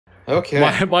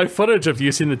Okay. My footage of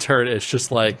using the turret is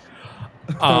just like,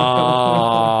 This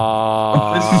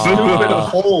stupid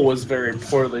hole was very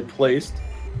poorly placed.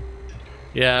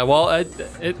 Yeah, well,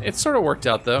 it sort of worked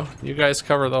out though. You guys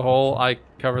cover the hole, I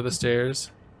cover the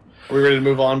stairs. Are we ready to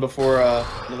move on before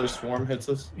another swarm hits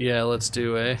us? Yeah, let's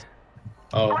do a.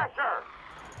 Oh.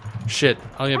 Shit,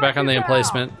 I'll get back on the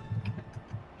emplacement.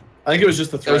 I think it was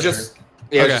just the thresher. It was just,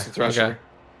 yeah, Okay, just the thresher. okay.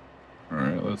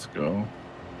 Alright, let's go.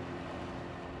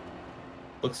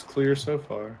 Looks clear so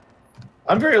far.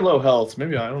 I'm very low health.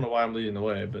 Maybe I don't know why I'm leading the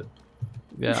way, but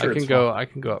Yeah, sure I can it's go. fine. I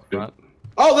can go up front.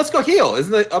 Oh, let's go heal.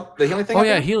 Isn't the healing thing? Oh up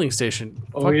yeah, there? healing station.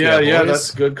 oh Fuck yeah, boys.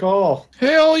 that's a good call.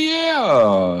 Hell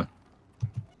yeah!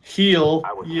 Heal,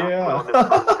 yeah.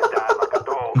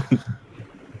 Oh,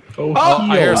 Oh,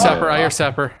 I hear a heal. sapper. I hear a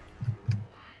sapper.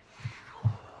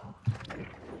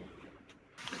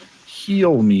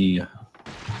 Heal me.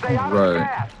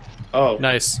 Right. Oh,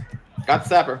 Nice. Got the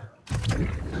sapper.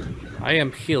 I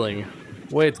am healing.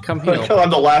 Wait, come I heal. like how I'm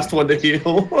the last one to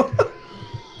heal.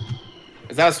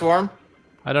 Is that a swarm?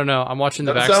 I don't know. I'm watching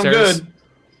the back That sounds stairs. good.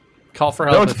 Call for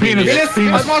help. No, it's if you penis. need it.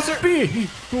 Penis! Monster!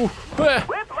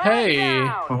 Hey,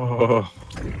 Oh,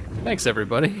 thanks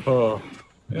everybody. oh.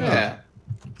 Yeah.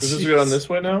 Is this good on this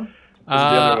way now? Or is it the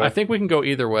other way? I think we can go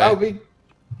either way. I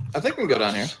think we can go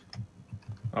down here.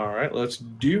 All right, let's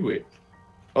do it.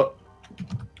 Oh,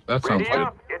 That sounds good.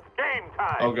 It's game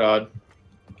time. oh God.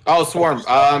 Oh, swarm.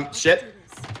 Shit.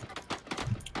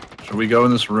 Should we go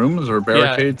in this room? Is there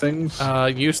barricade things?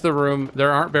 Use the room.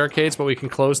 There aren't barricades, but we can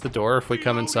close the door if we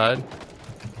come inside.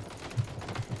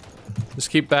 Just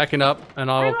keep backing up, and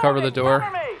I'll cover the door.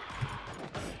 Cover me.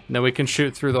 And then we can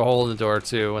shoot through the hole in the door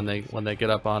too when they get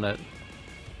up on it.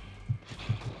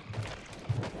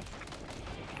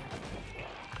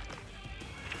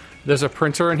 There's a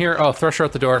printer in here. Oh, thresher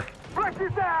at the door. Pressure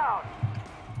down.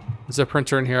 There's a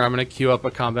printer in here. I'm gonna queue up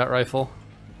a combat rifle.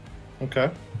 Okay.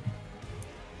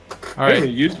 All I right.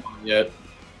 haven't used one yet.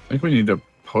 I think we need to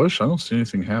push. I don't see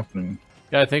anything happening.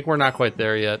 Yeah, I think we're not quite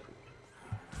there yet.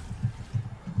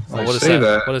 Oh, I what is say that?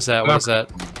 that. What is that? What is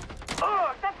that?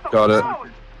 Ugh, that's so Got it. gross.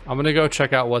 I'm gonna go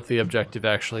check out what the objective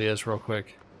actually is real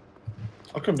quick.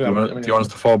 I'll come Do down. you, want, do you want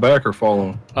us to fall back or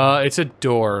follow? It's a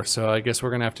door, so I guess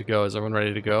we're gonna have to go. Is everyone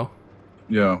ready to go?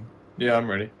 Yeah. Yeah, I'm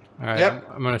ready. All right, Yep.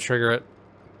 I'm gonna trigger it.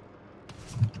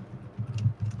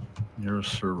 You're a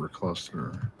server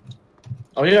cluster.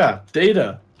 Oh yeah,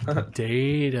 data.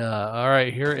 Data. All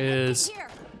right, here is.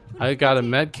 I got a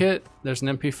med kit. There's an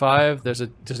MP5. There's a.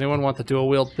 Does anyone want the dual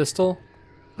wield pistol?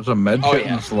 There's a med Oh, kit yeah.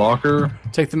 in this locker.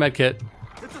 Take the med kit.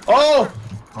 Oh,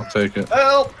 I'll take it.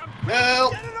 help!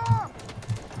 Help!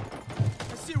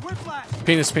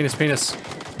 Penis, penis, penis.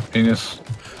 Penis.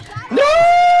 No!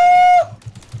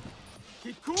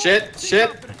 Shit.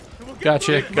 Shit.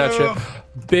 Gotcha, gotcha.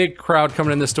 Big crowd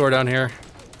coming in this door down here.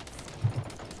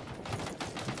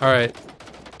 All right.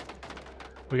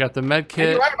 We got the med Hey, kit.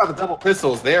 you're right about the double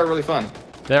pistols. They are really fun.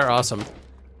 They're awesome.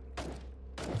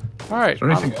 All right. Is there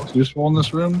anything else useful in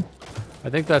this room? I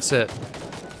think that's it.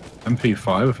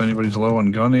 MP5 if anybody's low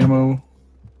on gun ammo.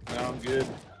 No, I'm good.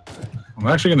 I'm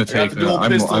actually going to I got take the dual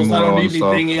that. pistols. I'm I low don't on need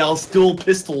stuff. anything else. Dual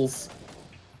pistols.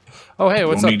 Oh, hey,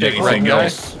 what's Don't up, need big anything guy?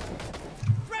 else.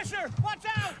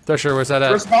 Thresher, where's that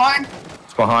at? First behind.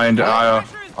 It's behind.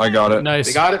 I got it. Nice.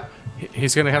 They got it.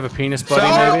 He's gonna have a penis buddy,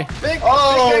 Oh, maybe? big,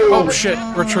 Oh, big, shit.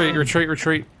 Retreat, retreat,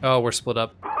 retreat. Oh, we're split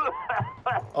up.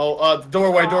 Oh,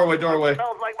 doorway. Smells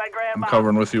like my I'm grandma.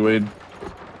 covering with you, Wade.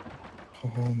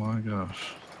 Oh my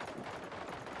gosh.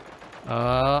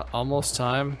 Almost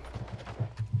time.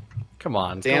 Come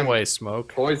on, Damn. go away,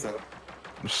 smoke. Poison.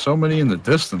 There's so many in the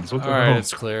distance. What the Alright, hell?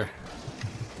 it's clear.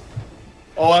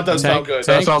 Oh, that doesn't Tank, sound good.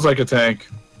 That tank. sounds like a tank.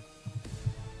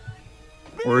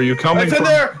 Where are you coming It's in from?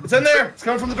 there! It's in there! It's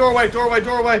coming from the doorway!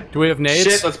 Do we have nades?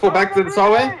 Shit. Let's pull back to this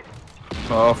hallway.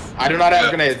 Tough. I do not have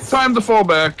grenades. Time to fall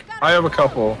back. I have a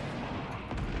couple.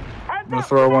 I'm gonna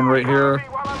throw one right here.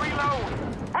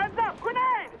 Hands up,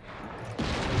 grenade!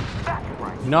 That's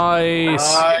right.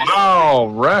 Nice. Wow,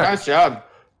 wreck. Nice job.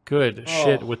 Good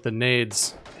shit with the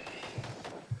nades.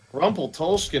 Rumple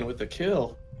Tolskin with the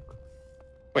kill.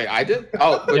 Wait, I did?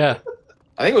 Oh, wait, Yeah.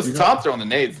 I think it was Tom throwing the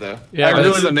nades though. Yeah, I but really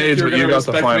it's- the nades, You're but you gonna got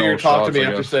the respect me final or talk to shots, me I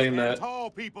after guess. saying that. Tall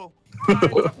people.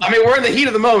 I mean, we're in the heat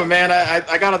of the moment, man.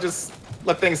 I gotta just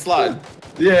let things slide.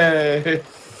 Yay!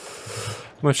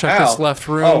 I'm gonna check Ow. this left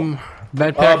room.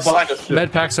 Med packs. behind us.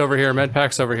 Med packs over here. Med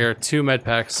packs over here. 2 med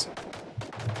packs.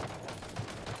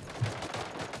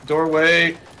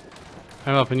 Doorway.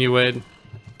 I'm helping you, Wade.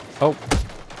 Oh.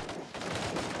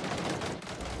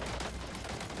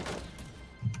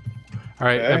 All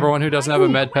right, Okay. everyone who doesn't have a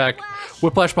med pack,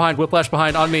 whiplash behind,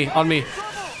 on me, on me.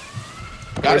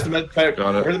 Where's the med pack?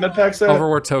 Got it. Where's the med packs at? Over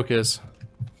where Toke is.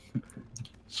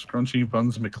 Scrunchy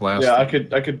Buns McClass. Yeah,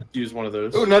 I could use one of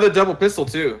those. Ooh, another double pistol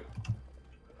too.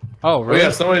 Oh, Oh really? yeah,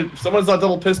 someone's not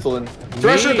double pistoling.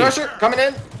 Thresher, Me. Thresher, coming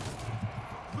in.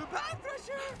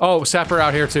 Oh, Sapper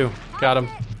out here too. Got him.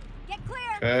 Get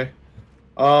clear.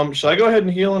 Okay. Should I go ahead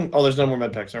and heal? And oh, there's no more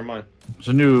med packs. Never mind. There's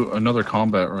another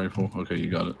combat rifle. Okay, you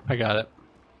got it. I got it.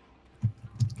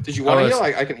 Did you want to Oh, heal?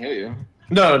 it's- I can heal you.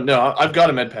 No, I've got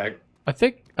a med pack. I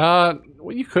think, well,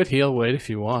 you could heal Wade if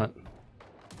you want.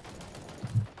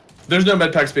 There's no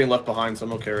med packs being left behind, so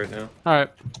I'm okay right now. Alright.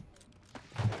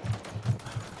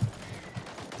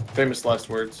 Famous last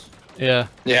words. Yeah.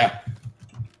 Yeah.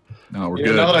 No, we're Yeah,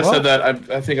 good. now that I Well- said that,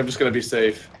 I think I'm just gonna be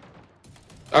safe.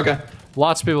 Okay.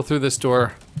 Lots of people through this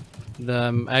door.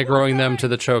 I'm aggroing them to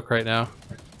the choke right now.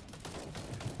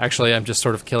 Actually, I'm just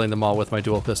sort of killing them all with my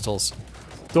dual pistols.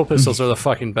 Dual pistols are the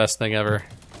fucking best thing ever.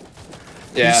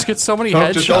 You Yeah. just get so many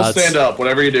Just don't headshots. stand up.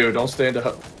 Whatever you do, don't stand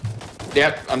up.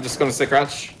 Yep. I'm just gonna sit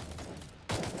crouch.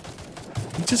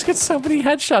 You just get so many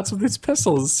headshots with these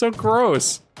pistols. It's so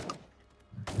gross.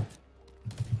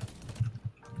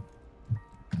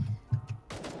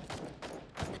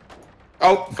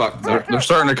 Oh fuck. They're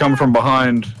starting to come from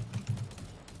behind.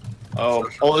 Oh,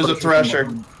 there's a thresher.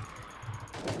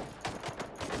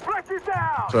 Thresher's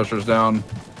down. Thresher's down.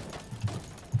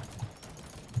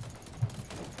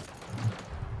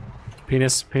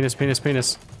 Penis, penis, penis,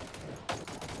 penis.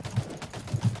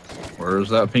 Where's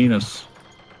that penis?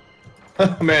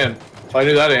 Man, if I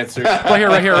knew that answer. Right here,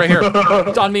 right here, right here.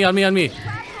 On me, on me, on me.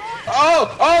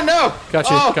 Oh no. Got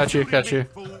you, Oh. got you, got you.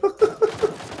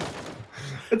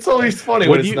 It's always funny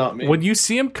when it's not me. When you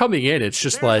see him coming in, it's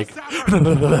just like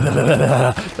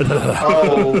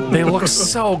Oh, they look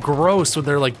so gross when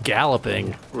they're like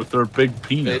galloping. With their big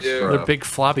penis. They do. Their big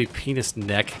floppy penis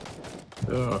neck.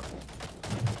 Ugh.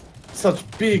 such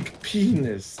big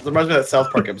penis. It reminds me of that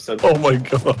South Park episode. Oh my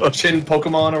god. Chin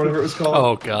Pokemon or whatever it was called.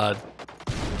 Oh god.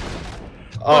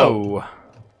 Oh.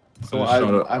 So I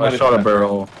might have shot hit a that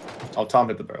barrel. Oh, Tom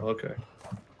hit the barrel. Okay.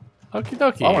 Okie I want to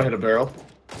dokie. hit a barrel.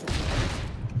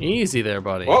 Easy there,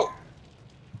 buddy. Whoa.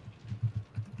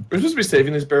 We're supposed to be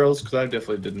saving these barrels because I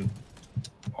definitely didn't.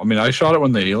 I mean, I shot it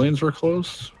when the aliens were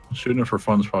close. Shooting it for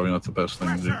fun's probably not the best thing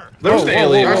to do. There's the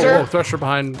alien. whoa, Whoa, whoa. Thresher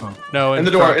behind. No, In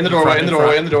the door, front, in the doorway, in the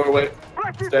doorway, in the doorway.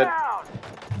 Thresher's Dead. down.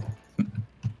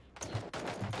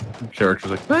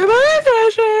 Character's like,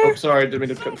 Oh, sorry, didn't mean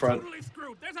to cut in front.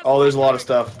 Oh, there's a lot of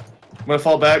stuff. I'm gonna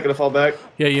fall back,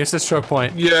 Yeah, use this choke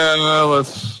point. yeah,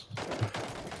 let's.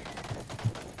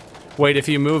 Wait, if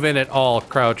you move in at all,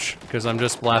 crouch, because I'm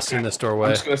just blasting this I'm doorway.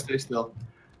 just gonna stay still.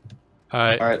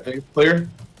 Alright, Alright, clear?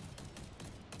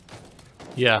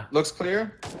 yeah. Looks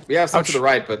clear. We have some Ouch. to the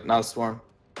right, but not a swarm.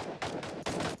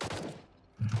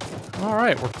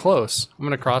 Alright, we're close. I'm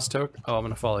gonna cross Toke. Oh, I'm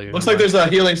gonna follow you. Looks like there's a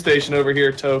healing station over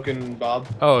here, Toke and Bob.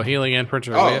 Oh, healing and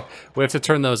printer. Oh. We have to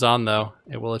turn those on, though.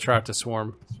 It will attract a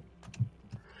swarm.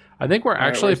 I think we're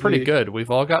actually where's pretty the- good.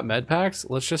 We've all got med packs.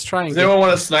 Let's just try and Does get... anyone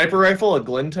want a sniper rifle, a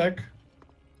Glintech?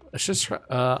 Let's just try...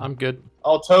 I'm good.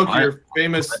 Oh, Toke, I- your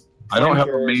famous. I don't have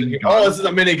a flamethrower is in main here. gun. Oh, this is a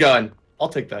minigun. I'll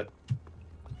take that.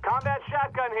 Combat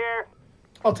shotgun here.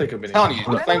 I'll take a minigun. Telling you,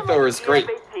 the flamethrower is great.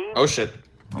 Oh shit.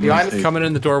 Behind us. Coming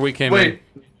in the door we came in. Wait,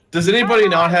 does anybody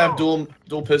not have dual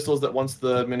pistols that wants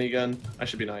the minigun? I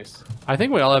should be nice. I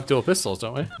think we all have dual pistols,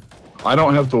 don't we? I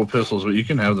don't have dual pistols, but you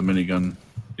can have the minigun.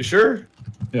 You sure?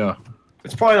 Yeah.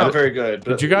 It's probably not very good.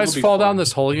 But Did you it will guys be fall fun. down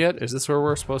this hole yet? Is this where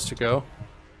we're supposed to go?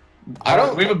 I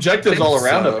don't. We have objectives think all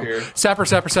around so. up here. Sapper,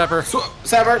 sapper, sapper.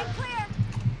 Saber.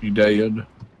 You dead.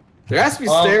 There has to be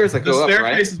stairs that the go up, staircase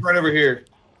right? is right over here.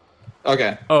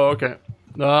 Okay. Oh, okay.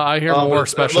 I hear But more it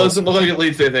specials. doesn't look like it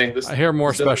leads to anything. This- I hear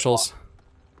more this doesn't- specials.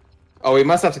 Oh, we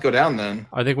must have to go down then.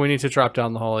 I think we need to drop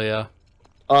down the hole, yeah.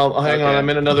 Hang on, Okay. I'm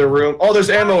in another room. Oh, there's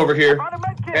ammo over here. On a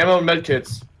med kit. Ammo and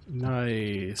medkits.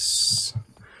 Nice.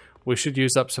 We should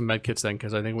use up some medkits then,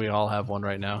 because I think we all have one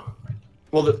right now.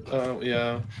 Well,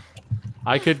 yeah.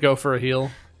 I could go for a heal.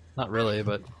 Not really,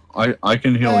 but... I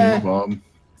can heal you, Bob.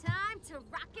 Time to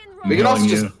rock and roll. We can also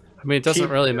just. I mean, it doesn't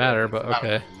Keep- really matter, but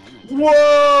okay.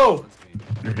 Whoa!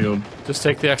 You're healed. Just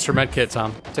take the extra medkit,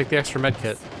 Tom. Take the extra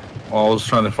medkit. Oh, I was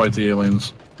trying to fight the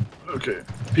aliens. Okay.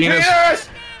 Penis. Yes!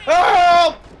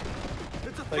 Help!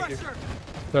 Thank you.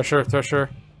 Thresher, Thresher.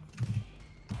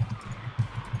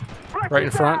 Thresher's Right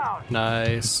in front. down.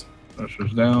 Nice.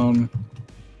 Pressure's down.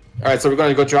 All right, so we're going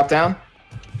to go drop down.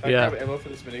 Can I Yeah. grab ammo for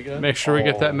this minigun? Make sure we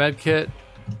get that Oh. medkit.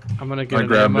 I'm gonna get I an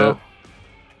grabbed ammo. it.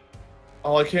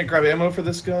 Oh, I can't grab ammo for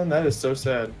this gun? That is so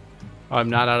sad. Oh, I'm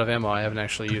not out of ammo. I haven't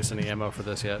actually used any ammo for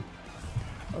this yet.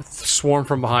 A swarm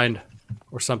from behind.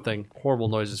 Or something. Horrible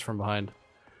noises from behind.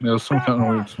 Yeah, some kind of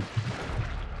weird.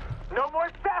 No more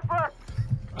sapper!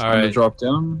 All Time to right. drop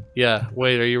down. Yeah.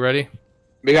 Wait. Are you ready?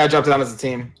 We gotta jump down as a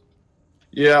team.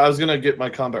 Yeah, I was gonna get my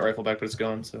combat rifle back, but it's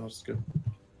gone, so I'll just go.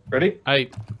 Ready?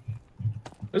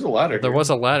 There's a ladder. There here. was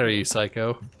a ladder, you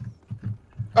psycho.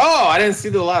 Oh, I didn't see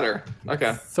the ladder.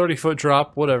 Okay. 30-foot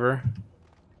drop. Whatever.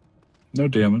 No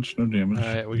damage. No damage.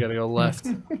 All right. We gotta go left.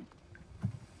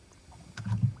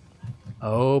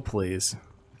 Oh please.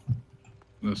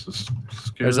 This is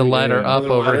scary. There's a ladder Yeah, up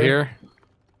another over ladder. here.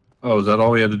 Oh, is that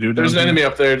all we had to do? There's an down enemy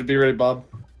up there. To be ready, Bob.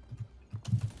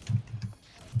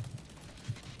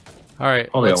 All right.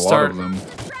 Probably Let's a lot start. of them.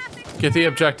 Get the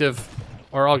objective,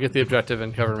 or I'll get the objective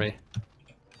and cover me.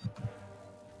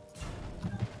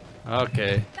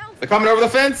 Okay. They're coming over the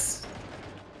fence.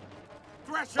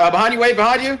 Behind you, Wade,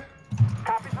 behind you.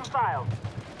 Copy some files.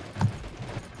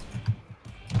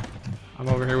 I'm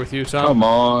over here with you, Tom. Come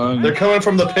on. They're coming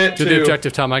from the pit Do too. the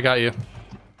objective, Tom. I got you.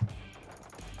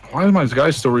 Why is my guy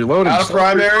still reloading? Out of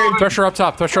primary. Thresher up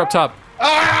top. Thresher up top.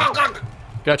 Ah, God.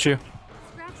 Got you.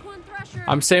 Scratch one thresher.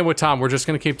 I'm staying with Tom. We're just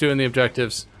gonna keep doing the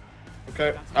objectives.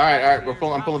 Okay. All right. We're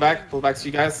pulling. I'm pulling back. Pull back to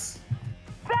you guys.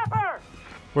 Sapper!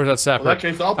 Where's that sapper? Well, in that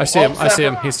case, I'll- I see him. I'll I see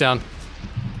him. sapper. He's down.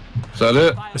 Is that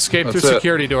it? Escape That's through it.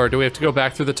 security door. Do we have to go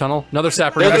back through the tunnel? Another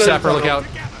sapper. There's Another another sapper. Look tunnel. out.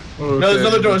 Okay. No, there's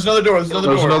another door. There's another door. There's another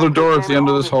There's door. another door at the end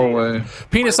of this hallway.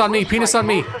 Penis on me. Penis on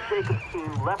me.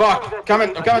 Fuck,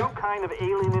 coming, I'm coming. New kind of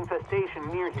alien infestation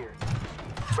near here.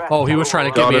 Oh, he was trying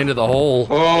to get Got me it. into the hole.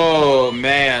 Oh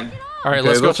man. All right, Okay,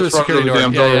 let's go let's through the just run security to door. the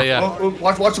damn Yeah, door. yeah, yeah.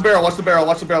 Oh, watch the barrel. Watch the barrel.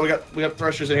 Watch the barrel. We got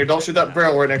threshers in here. Don't shoot that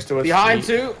barrel right next to us. Behind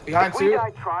two. Behind two.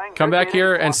 Come back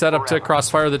here and set up to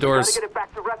crossfire the doors. Gotta get it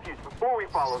back to refuge before we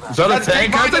follow them. Is that a That's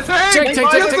tank? tank, That's a tank, tank! Tank,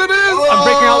 tank, Yes, tank. it is! I'm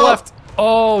breaking out left.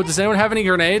 Oh, does anyone have any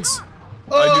grenades?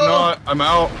 I do not. I'm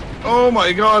out. Oh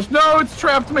my gosh. No, it's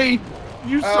trapped me.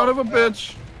 You son of a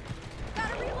bitch.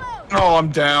 Gotta reload. Oh, I'm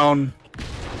down.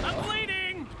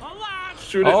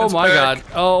 Shoot it. Oh it's my back. god.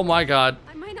 Oh my god.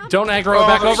 I might not Don't be- aggro it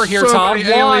back Oh, over here, so Tom. many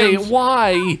Why? aliens.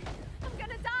 Why? I'm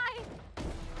gonna die.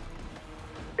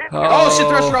 Oh shit!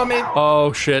 Thresher on me.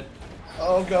 Oh shit.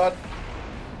 Oh god.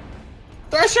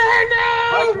 Thresher,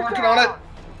 no. I'm working on it.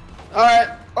 All right.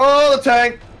 Oh, the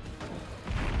tank.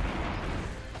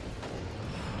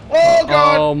 Oh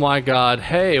god. Oh my god.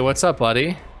 Hey, what's up,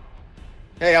 buddy?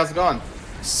 Hey, how's it going?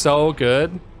 So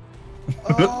good.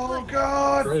 Oh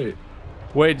god. Great.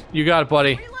 Wait, you got it,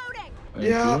 buddy. Reloading. Thank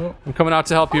Yeah. you. I'm coming out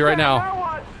to help you right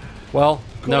now. Well,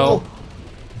 no. Cool.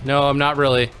 No, I'm not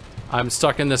really. I'm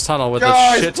stuck in this tunnel with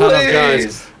Guys, a shit ton of please.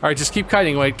 guys. All right, just keep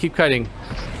kiting, Wade. Keep kiting.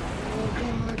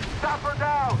 Sapper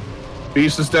down!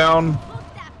 Beast is down.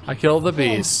 I killed the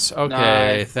beast. Okay,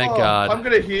 Nice. thank Oh, God. I'm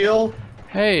gonna heal.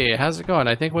 Hey, how's it going?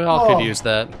 I think we all Oh. could use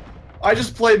that. I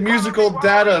just played musical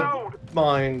data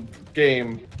mine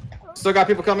game. Still got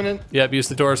people coming in. Yep, use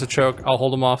the door as a choke. I'll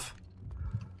hold them off.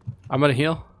 I'm gonna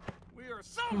heal. We are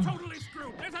so totally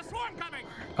screwed. There's a swarm coming.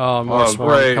 Oh, more Oh, swarm.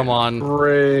 great. Come on.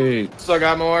 Great. Still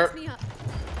got more. Me up.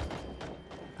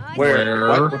 Where?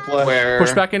 What? Replay. Where?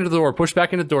 Push back into the door. Push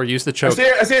back into the door. Use the I choke. see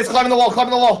it. I see it. It's climbing the wall.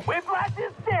 Climbing the wall. Whiplash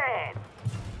is dead!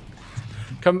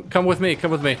 Come with me. Come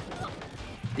with me.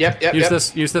 Yep. Yep. Use yep.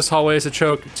 this. Use this hallway as a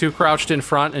choke. 2 crouched in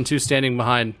front and 2 standing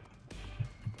behind.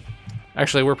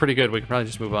 Actually, we're pretty good. We can probably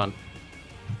just move on.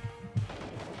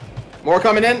 More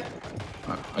coming in.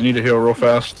 I need to heal real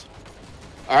fast.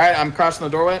 All right, I'm crossing the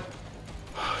doorway.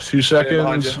 2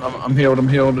 behind seconds. you. I'm healed. I'm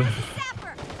healed.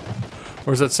 Sapper.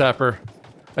 Where's that sapper?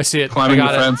 I see it. Climbing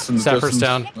I the got fence it. and Sapper's distance.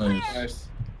 down. Nice. Nice.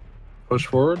 Push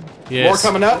forward. Yes. More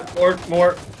coming up.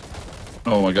 More.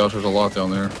 Oh my gosh, there's a lot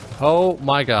down there. Oh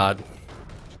my God.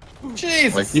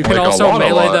 Jesus. Like, You can like a also lot, a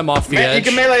melee lot. them off the Man, you edge.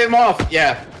 can melee them off.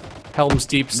 Yeah. Helm's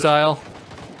Deep style.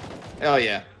 Hell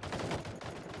yeah.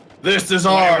 This is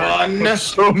our One.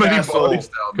 So many Castle. bodies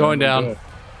down Going there. down.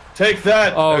 Take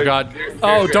that. Oh God.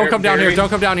 Oh, don't come down here. Don't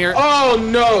come down here. Oh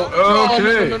no.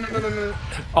 Okay. No.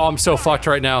 Oh, I'm so fucked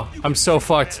right now. I'm so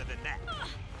fucked.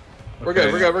 We're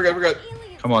good. We're good. We're good. We're good.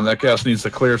 Come on, that gas needs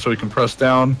to clear so we can press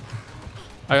down.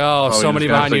 Oh, Oh, so you're many just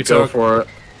gonna have behind to you, go Toke. for it.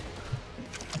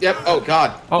 Yep. Oh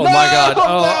God. Oh No, my God. I'm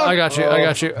Oh, down. I got you. I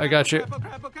got you. I got you.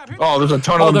 Oh, there's a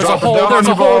ton Oh, of them there's a dropping hole. down There's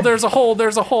on a you, hole. Bob. There's a hole.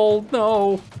 There's a hole.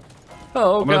 No.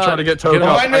 Oh I'm God. gonna try to get Toke Get up.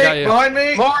 up. Behind I me. got you. Behind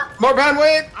me. More behind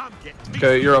Wade.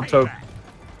 Okay, you're up, Toke.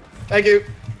 Thank you.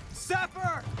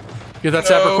 Sapper! Get that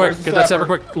sapper No, quick. there's Get that sapper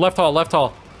sapper. quick. Left hall. Left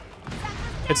hall.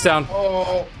 It's down.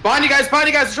 Oh, behind you guys. Behind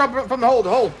you guys. Drop from the hold.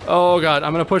 Hold. Oh God.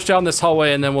 I'm gonna push down this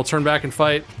hallway and then we'll turn back and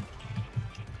fight.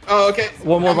 Oh, okay.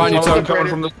 One more behind you, Oh, Toke. I'm coming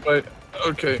from this way.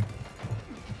 Okay.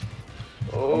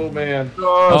 Oh man.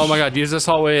 Oh my God. Use this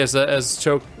hallway as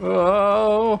choke.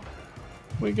 Oh.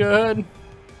 We good.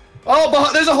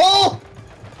 Oh, there's a hole!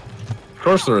 Of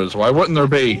course there is. Why wouldn't there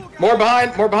be? More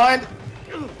behind, more behind.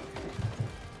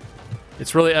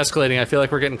 It's really escalating. I feel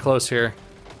like we're getting close here.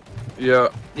 Yeah.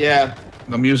 Yeah.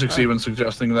 The music's even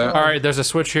suggesting that. All right, there's a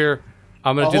switch here.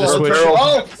 I'm gonna do the hold on, switch. Farrell.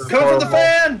 Oh, come from the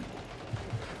fan!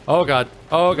 Oh god.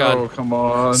 Oh god. Oh, come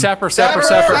on. Sapper. Sapper! All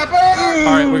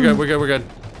right, we're good.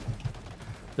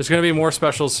 There's gonna be more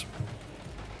specials.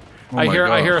 Oh I my hear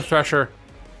a gosh. thresher.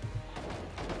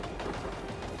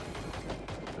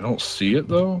 I don't see it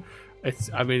though.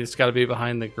 I mean, it's got to be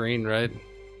behind the green, right?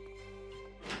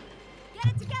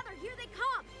 Get it together. Here they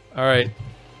come. All right.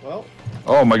 Well,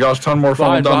 Oh my gosh, ton more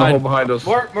falling down the hole behind. behind us.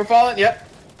 more falling. Yep.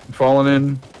 Falling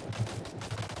in.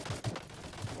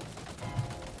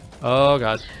 Oh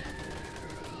god.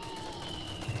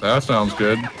 That sounds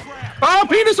good. Oh,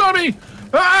 penis on me!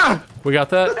 Ah! We got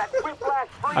that. That whiplash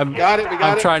freak I'm Got it, we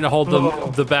got I'm it. trying to hold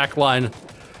the back line.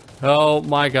 Oh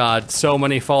my god, so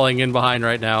many falling in behind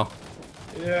right now.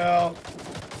 Yeah. All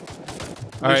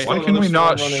right, Why can we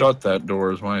not shut that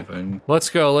door is my thing. let's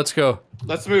go. Let's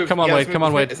move. Come on, Yeah, Wade, let's move come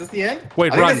on, this way. Wade. Is this the end?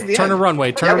 Wait, I think run. this is the Turn end. and run,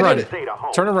 Wade. Turn Yeah, and we run. did it. data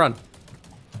home. Turn and run.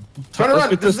 Turn around. Let's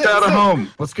get this is it, data is it. home.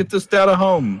 Let's get this data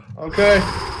home. Okay.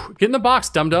 Get in the box,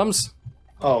 dum-dums.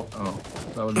 Oh. Oh,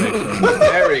 that would make sense.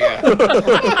 There we go.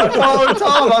 I followed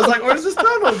Tom. I was like, where does this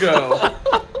tunnel go?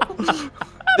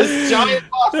 This giant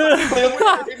box.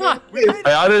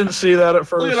 I didn't see that at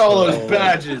first. Look at all those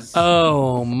badges.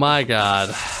 Oh my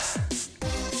god.